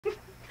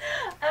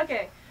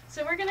Okay,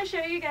 so we're going to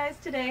show you guys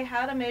today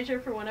how to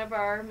measure for one of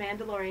our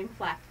Mandalorian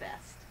flak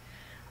vests.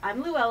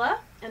 I'm Luella,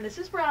 and this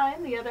is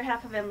Brian, the other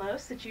half of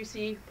Endelose that you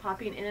see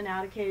popping in and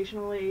out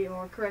occasionally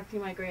or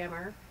correcting my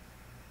grammar.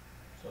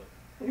 So.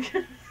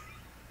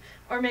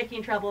 Or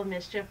making trouble and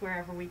mischief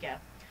wherever we go.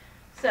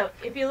 So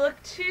if you look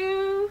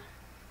to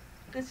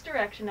this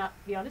direction, not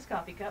beyond his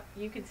coffee cup,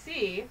 you can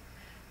see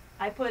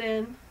I put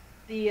in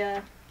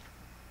the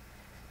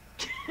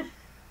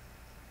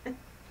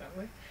That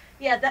way?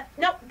 yeah, that,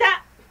 no,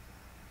 that!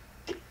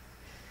 It's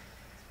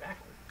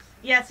backwards.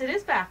 Yes, it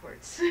is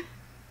backwards.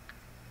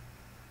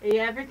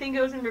 Yeah, everything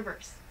goes in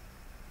reverse.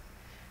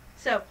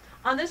 So,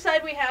 on this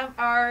side we have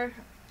our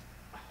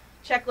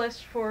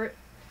checklist for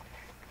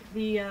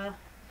the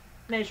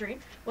measuring.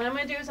 What I'm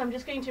going to do is I'm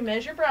just going to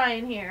measure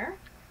Brian here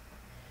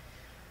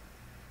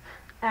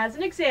as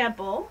an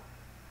example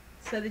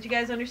so that you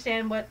guys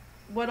understand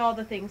what all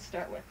the things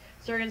start with.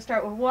 So we're going to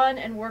start with 1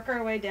 and work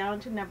our way down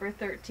to number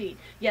 13.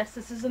 Yes,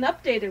 this is an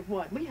updated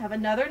one. We have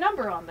another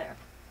number on there.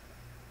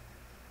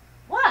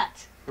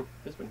 What?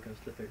 This one goes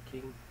to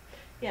 13.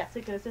 Yes,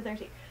 it goes to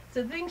 13.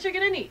 So the things you're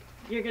going to need.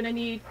 You're going to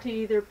need to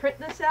either print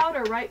this out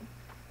or write,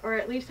 or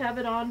at least have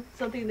it on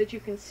something that you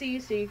can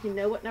see so you can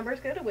know what numbers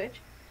go to which.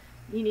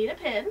 You need a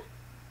pen,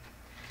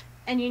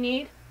 and you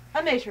need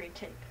a measuring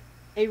tape.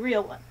 A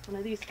real one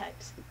of these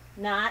types.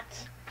 Not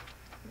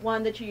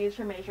one that you use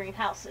for measuring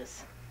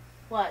houses.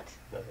 What?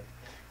 Nothing.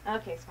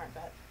 Okay, smart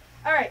butt.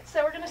 Alright,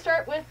 so we're going to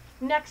start with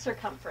neck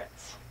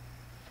circumference.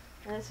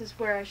 And this is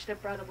where I should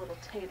have brought a little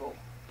table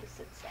to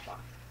sit stuff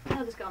on.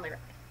 I'll just go on the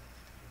ground.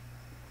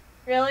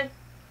 Really? Let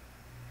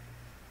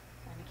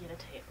me get a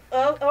table.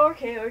 Oh,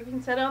 okay, or you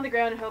can set it on the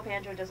ground and hope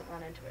Andrew doesn't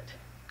run into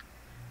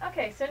it.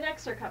 Okay, so neck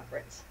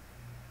circumference.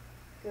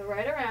 Go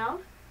right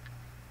around.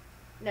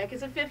 Neck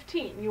is a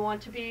 15. You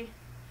want to be,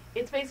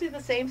 it's basically the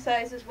same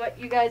size as what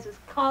you guys'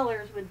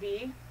 collars would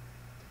be.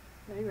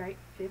 Right,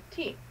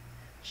 15.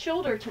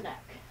 Shoulder to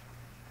neck.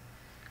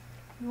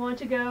 You want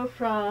to go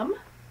from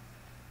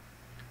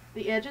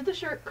the edge of the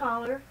shirt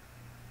collar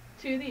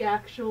to the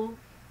actual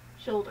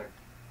shoulder.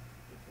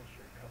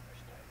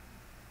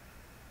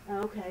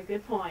 Okay,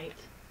 good point.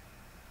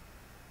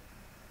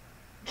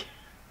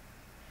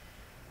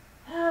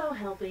 Oh,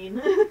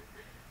 helping.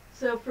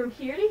 So from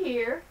here to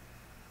here,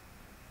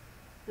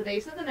 the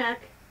base of the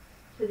neck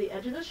to the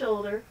edge of the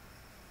shoulder,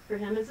 for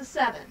him is a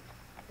 7.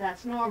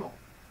 That's normal.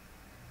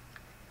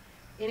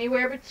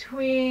 Anywhere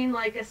between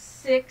like a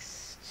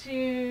 6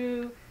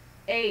 to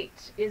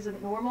 8 is a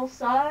normal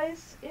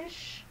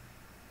size-ish.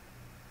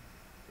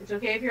 It's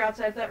okay if you're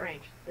outside that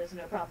range. There's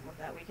no problem with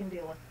that.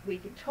 We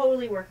can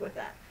totally work with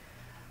that.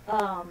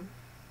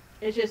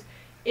 It's just,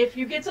 if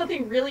you get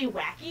something really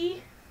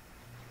wacky,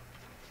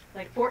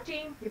 like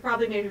 14, you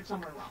probably measured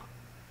somewhere wrong.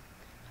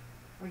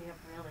 Or you have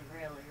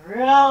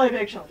really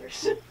big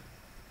shoulders.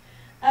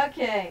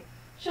 Okay,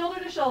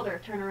 shoulder to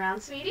shoulder. Turn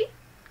around, sweetie.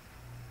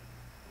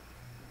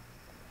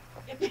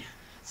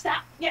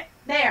 Stop. Yeah,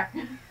 there.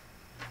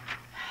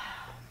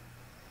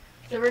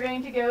 So we're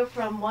going to go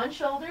from one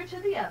shoulder to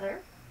the other.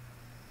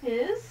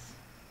 His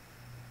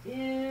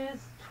is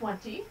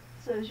 20.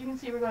 So as you can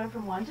see, we're going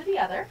from one to the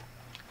other.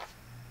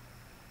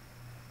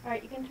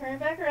 Alright, you can turn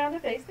back around to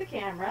face the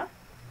camera.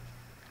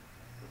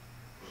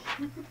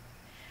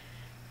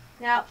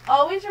 Now,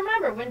 always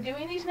remember, when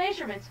doing these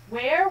measurements,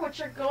 wear what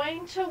you're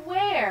going to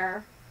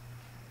wear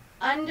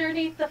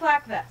underneath the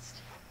flak vest.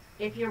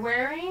 If you're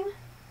wearing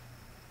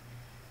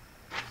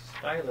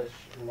Stylish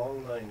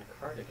long line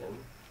cardigan.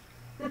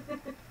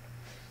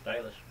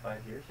 Stylish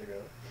 5 years ago.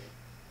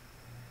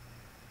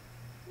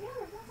 Yeah,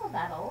 that's not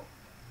that old.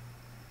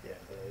 Yeah,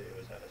 but it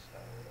was out of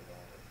style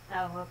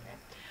when I bought it.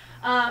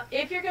 Oh,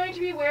 okay. If you're going to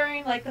be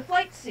wearing like the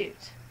flight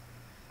suit,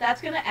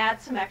 that's going to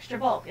add some extra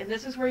bulk. And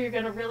this is where you're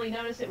going to really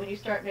notice it when you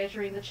start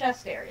measuring the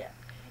chest area.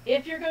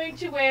 If you're going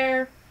to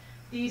wear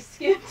the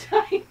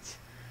skin-tight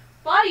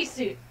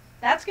bodysuit,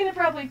 that's going to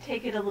probably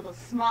take it a little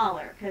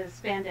smaller because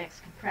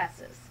spandex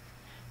compresses.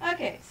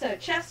 Okay, so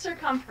chest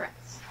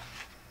circumference.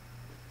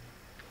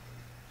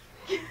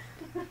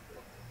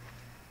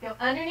 Go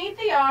underneath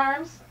the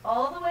arms,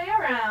 all the way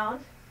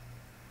around.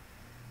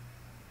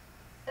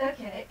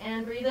 Okay,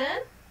 and breathe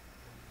in.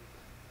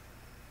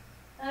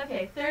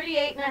 Okay,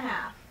 38 and a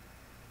half.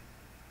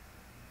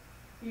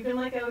 You can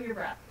let go of your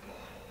breath.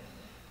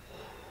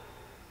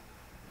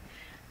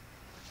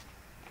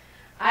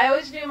 I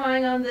always do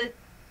mine on the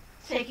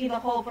taking the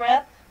whole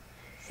breath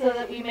so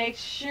that we make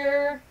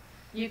sure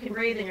you can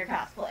breathe in your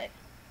cosplay.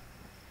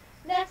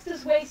 Next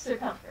is waist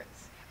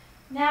circumference.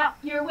 Now,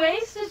 your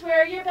waist is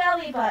where your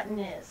belly button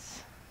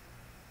is.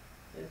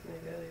 There's my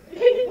belly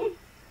button.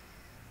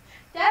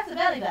 That's the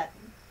belly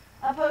button,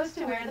 opposed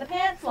to where the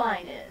pants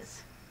line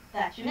is.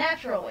 That's your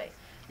natural waist.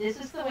 This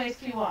is the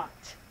waist we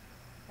want.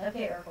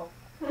 Okay, Urkel.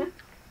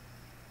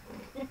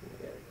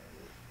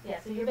 Yeah,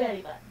 so your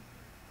belly button.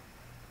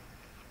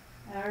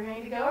 Now we're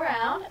going to go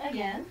around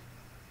again.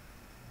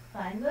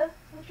 Find the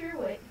your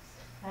waist.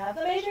 Have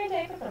the measuring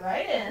tape at the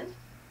right end.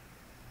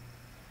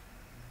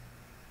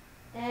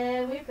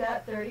 And we've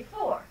got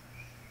 34.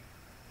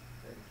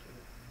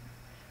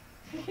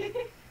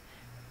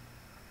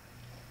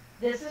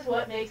 This is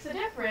what makes a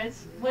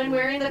difference when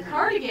wearing the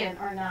cardigan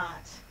or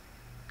not.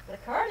 The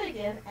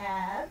cardigan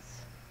adds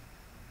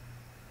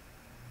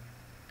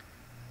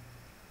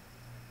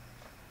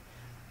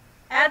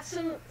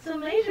some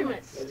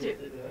measurements What to is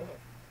it now?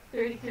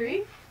 33.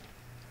 What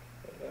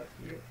about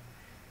here?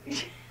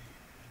 That's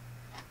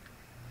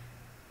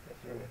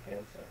where my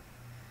pants are.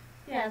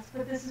 Yes,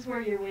 but this is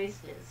where your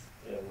waist is.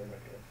 Yeah, where my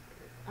pants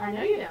are. I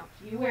know you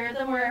don't. You wear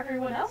them where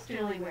everyone else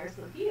generally wears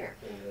them here.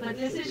 And But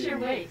this should is your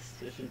be- waist.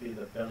 This should be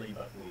the belly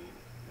button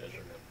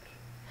measurement.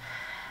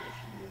 This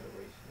should be the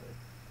waist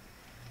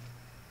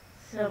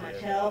So line.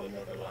 much Yeah, help. add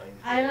another line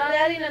to I'm it. not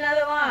adding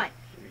another line.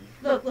 Should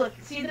we- Look,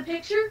 see the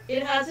picture?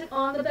 It has it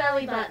on the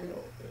belly button. No,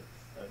 it's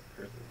that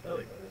person's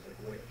belly button is like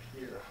way up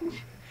here.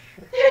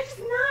 There's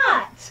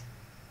not!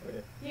 Oh,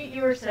 yeah.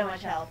 You were so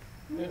much help.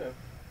 I know.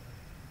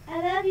 I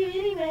love you I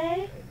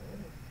anyway.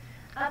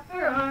 know.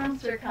 Upper arm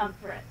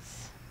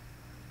circumference.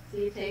 So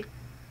you take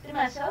the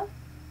muscle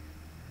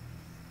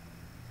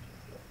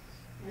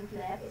and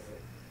flex.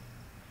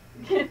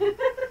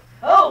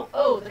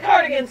 Oh, the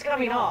cardigan's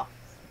coming off.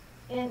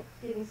 And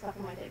getting stuck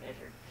in my tape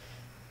measure.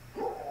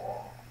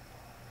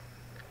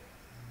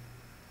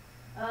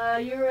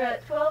 You're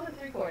at 12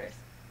 3/4.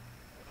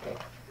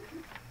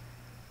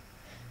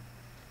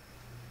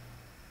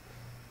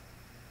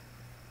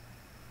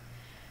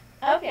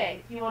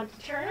 Okay, if you want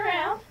to turn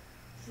around,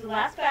 this is the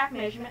last back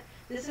measurement.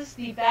 This is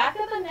the back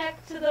of the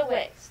neck to the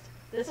waist.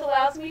 This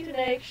allows me to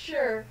make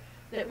sure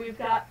that we've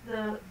got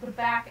the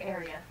back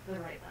area the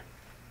right length.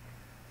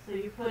 So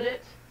you put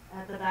it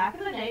at the back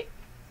of the neck,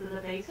 to the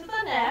base of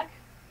the neck,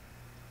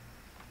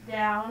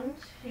 down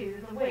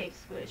to the waist,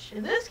 which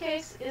in this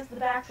case is the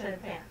back side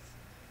of the pants.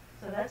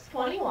 So that's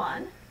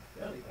 21.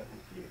 Belly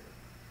button's here.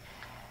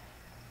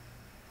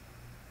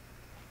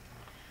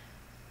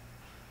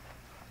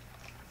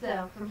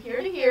 So from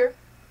here to here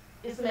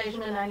is the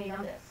measurement I need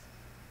on this.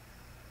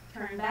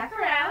 Turn back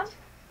around,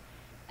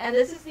 and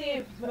this is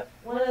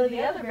one of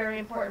the other very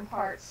important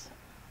parts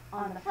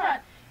on the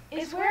front,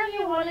 is where do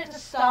you want it to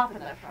stop in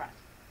the front.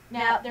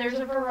 Now, there's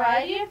a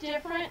variety of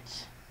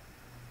different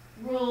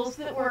rules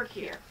that work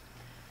here.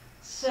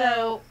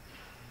 So,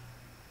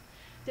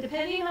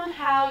 depending on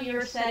how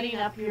you're setting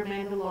up your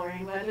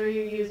Mandalorian, whether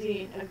you're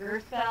using a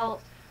girth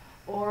belt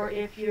or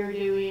if you're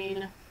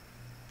doing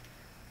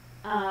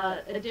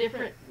a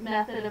different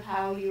method of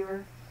how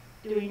you're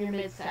doing your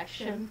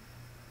midsection,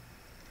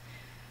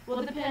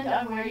 will depend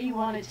on where you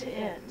want it to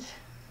end.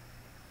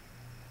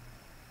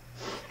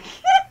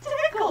 It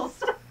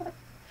tickles.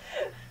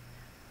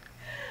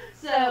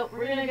 So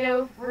we're gonna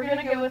go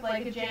with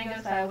like a Django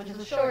style, which is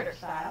a shorter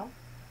style,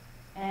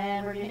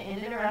 and we're gonna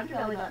end it around your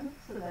belly button.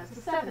 So that's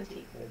a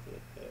 17.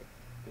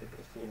 The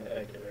Christina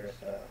Aguilera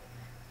style.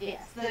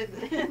 Yes, the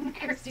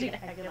Christina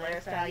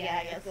Aguilera style.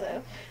 Yeah, I guess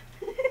so.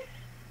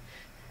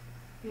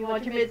 You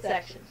want your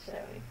midsection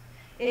showing.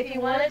 If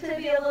you want it to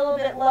be a little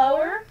bit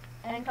lower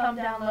and come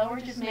down lower,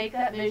 just make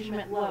that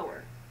measurement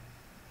lower.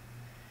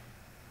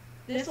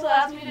 This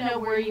allows me to know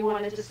where you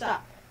want it to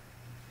stop.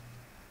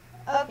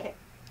 Okay.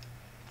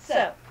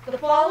 So, the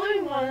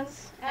following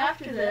ones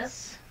after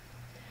this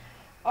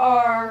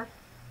are,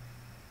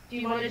 do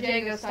you want a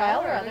Django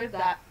style or other?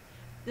 That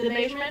the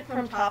measurement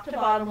from top to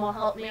bottom will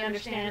help me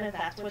understand if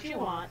that's what you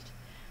want,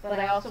 but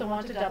I also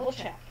want to double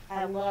check.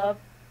 I love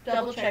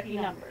double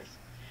checking numbers.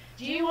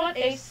 Do you want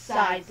a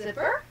side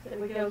zipper that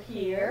would go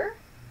here,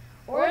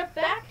 or a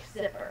back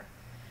zipper?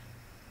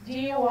 Do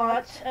you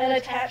want an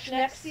attached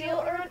neck seal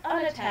or an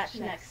unattached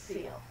neck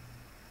seal?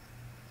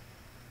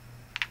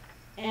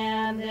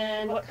 And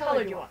then what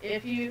color do you want?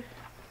 If you're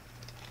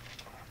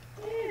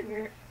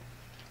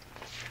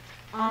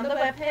on the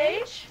web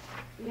page,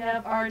 we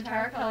have our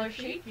entire color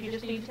sheet. You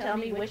just need to tell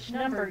me which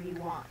number you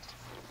want.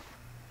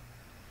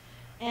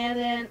 And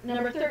then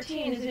number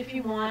 13 is if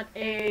you want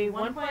a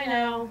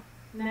 1.0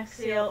 neck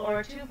seal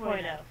or a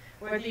 2.0.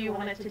 Whether you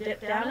want it to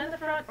dip down in the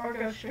front or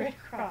go straight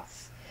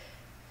across.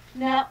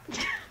 Now,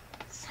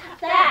 stop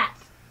that!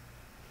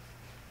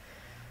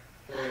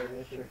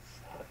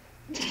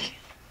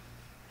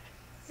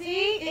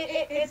 See,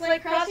 it's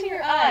like crossing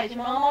your eyes.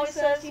 Your mom always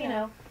says, you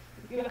know,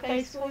 your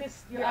face will get,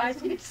 your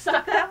eyes will get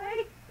stuck that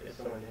way. If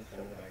someone hits me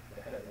on the back of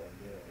the head while I'm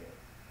doing it.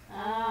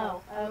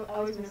 Oh, I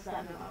always miss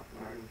that memo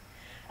part.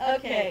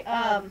 Okay,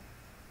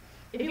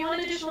 if you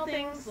want additional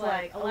things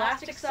like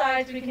elastic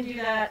sides, we can do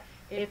that.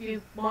 If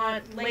you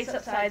want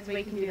lace-up sides,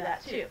 we can do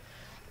that too.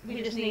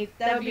 We just need,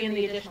 that would be in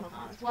the additional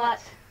comments.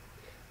 What?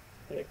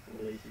 Like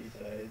lacy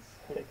sides.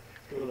 Like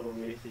a little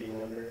lacy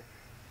number.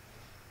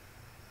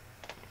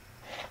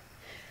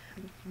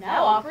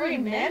 Now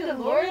offering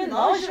Mandalorian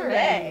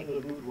lingerie.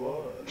 The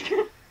boudoir.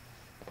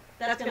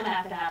 That's gonna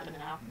have to happen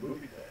now.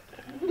 Booty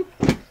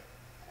fat.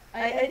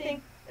 I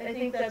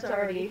think that's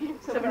already,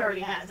 someone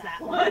already has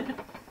that one.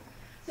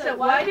 So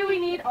why do we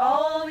need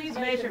all these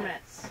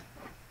measurements?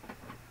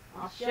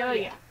 I'll show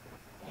you.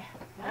 Yeah,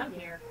 come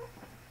here.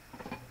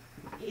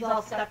 He's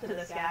all stuck to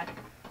this guy.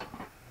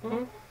 Are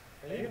you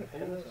gonna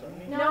pin this on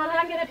me? No, I'm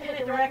not gonna pin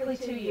it directly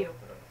to you.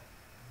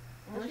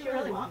 Unless you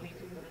really want me to.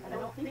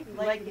 don't think we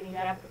like getting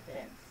jabbed with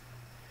pins.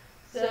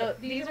 So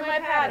these are my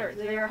patterns.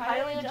 They are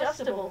highly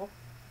adjustable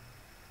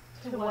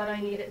to what I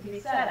need it to be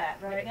set at.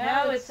 Right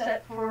now it's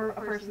set for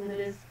a person that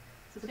is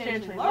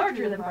substantially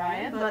larger than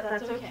Brian, but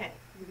that's okay.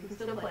 We can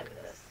still play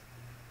with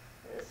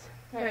this.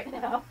 Right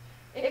now,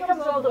 it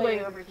comes all the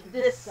way over to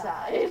this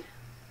side.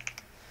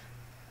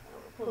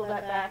 I'll pull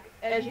that back.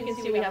 As you can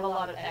see, we have a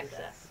lot of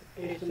excess.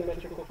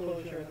 Asymmetrical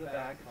closure in the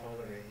back is all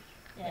the rage.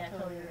 Yeah,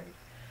 totally right.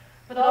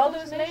 But all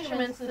those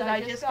measurements that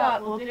I just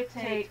got will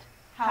dictate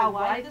how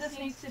wide this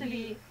needs to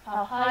be,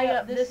 how high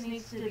up this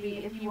needs to be,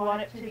 if you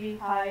want it to be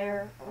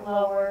higher or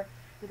lower,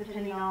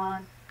 depending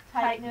on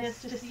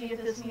tightness, to see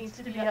if this needs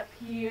to be up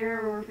here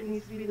or if it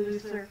needs to be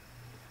looser.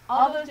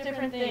 All those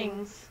different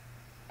things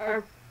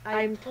are,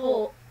 I'm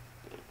told,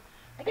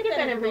 I get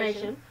that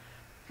information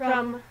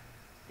from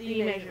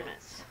the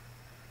measurements.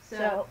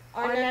 So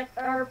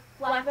our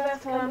flak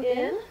vests come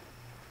in,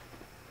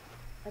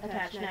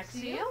 attached next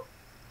to you,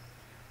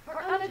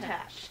 or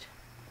unattached.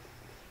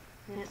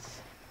 And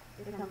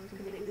it comes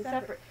completely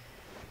separate.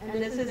 And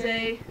this is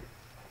a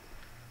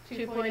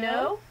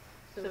 2.0,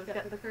 so it's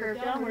got the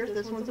curve downwards.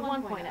 This one's a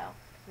 1.0,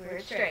 where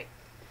it's straight.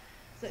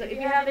 So if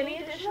you have any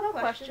additional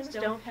questions,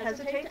 don't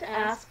hesitate to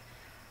ask.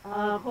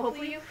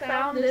 Hopefully you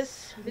found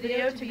this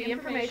video to be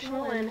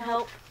informational and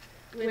help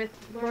with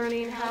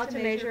learning how to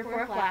measure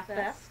for a flak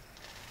vest.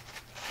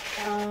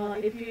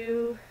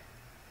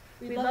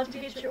 We'd love to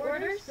get your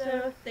orders,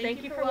 so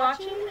thank you for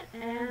watching,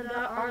 and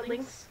our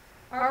links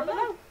are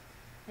below.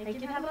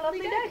 Thank you and have a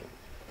lovely day.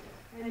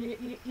 And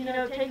you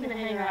know, taking the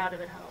hanger out of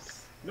it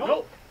helps.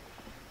 Nope.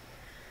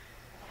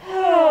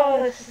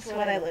 Oh, this is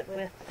what I live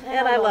with.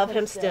 And I love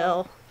him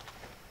still.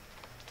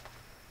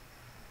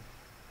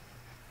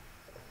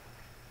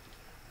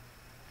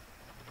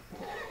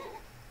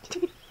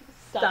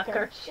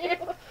 Sucker.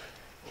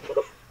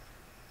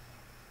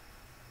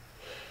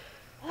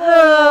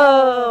 Oh.